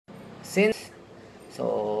since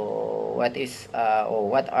so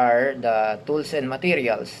what are the tools and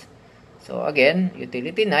materials? So again,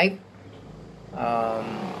 utility knife, um,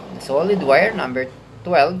 solid wire number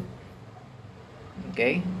 12,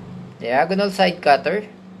 okay, diagonal side cutter,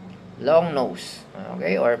 long nose,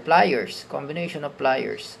 okay, or pliers, combination of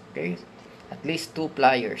pliers, okay, at least 2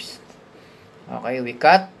 pliers. Okay, we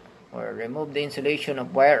cut or remove the insulation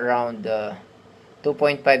of wire around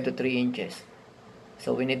 2.5 to 3 inches.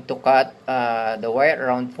 So we need to cut the wire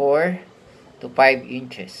around 4 to 5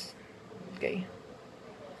 inches, okay,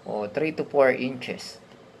 or 3 to 4 inches.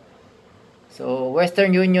 So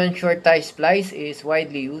Western Union short tie splice is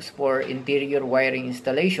widely used for interior wiring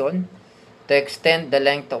installation to extend the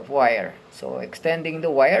length of wire. So extending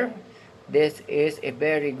the wire, this is a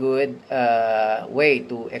very good way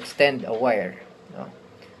to extend a wire. No?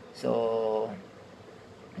 So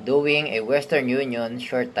doing a Western Union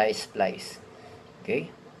short tie splice.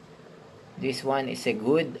 Okay, this one is a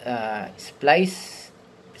good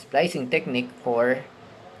splicing technique for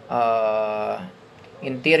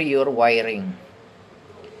interior wiring.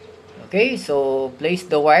 Okay, so place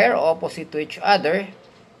the wire opposite to each other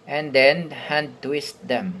and then hand twist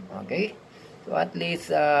them. Okay, so at least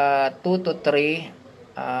 2 to 3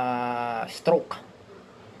 stroke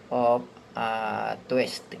of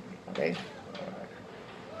twisting. Okay,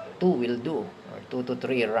 2 will do, or 2 to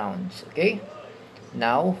 3 rounds. Okay,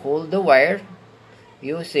 now hold the wire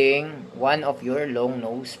using one of your long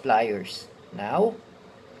nose pliers. Now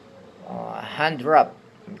hand wrap,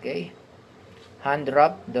 okay, hand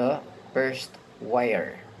wrap the first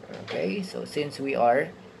wire. Okay, so since we are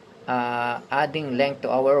adding length to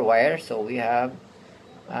our wire, so we have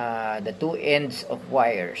the 2 ends of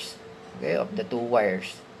wires, okay, of the 2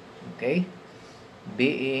 wires, okay,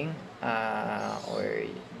 being or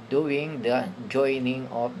doing the joining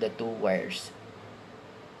of the 2 wires.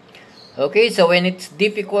 Okay, so when it's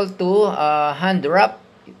difficult to hand wrap,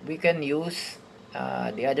 we can use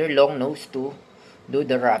the other long nose to do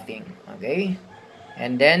the wrapping. Okay,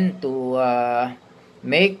 and then to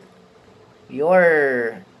make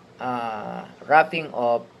your wrapping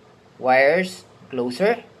of wires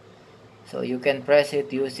closer, so you can press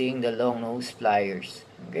it using the long nose pliers.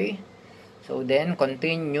 Okay, so then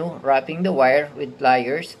continue wrapping the wire with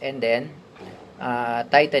pliers and then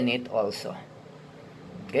tighten it also.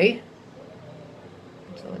 Okay,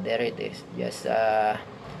 so there it is. Just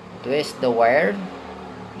twist the wire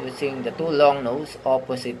using the 2 long nose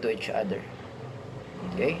opposite to each other.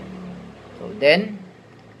 Okay, so then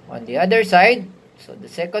on the other side, so the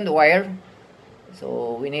second wire,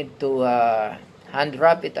 so we need to hand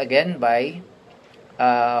wrap it again by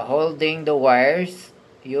holding the wires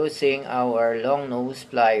using our long nose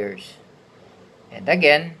pliers. And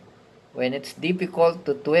again, when it's difficult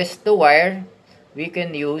to twist the wire, we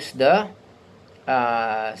can use the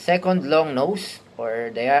second long nose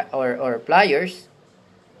or pliers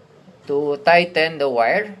to tighten the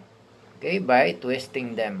wire, okay, by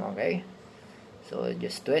twisting them. Okay, so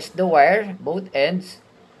just twist the wire, both ends,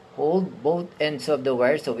 hold both ends of the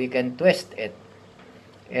wire so we can twist it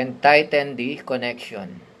and tighten the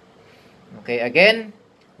connection. Okay, again,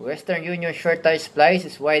 Western Union short tie splice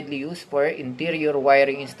is widely used for interior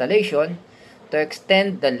wiring installation to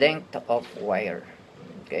extend the length of wire.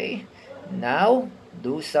 Okay, now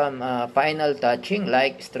do some final touching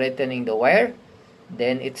like straightening the wire,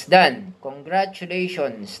 then it's done.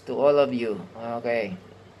 Congratulations to all of you. Okay,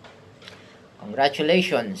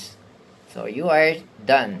 congratulations, so you are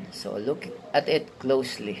done. So look at it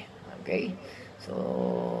closely. Okay,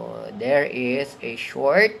 so there is a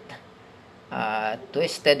short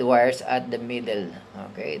twisted wires at the middle,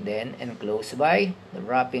 okay, then enclosed by the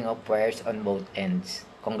wrapping of wires on both ends.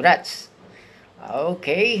 Congrats.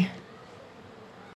 Okay.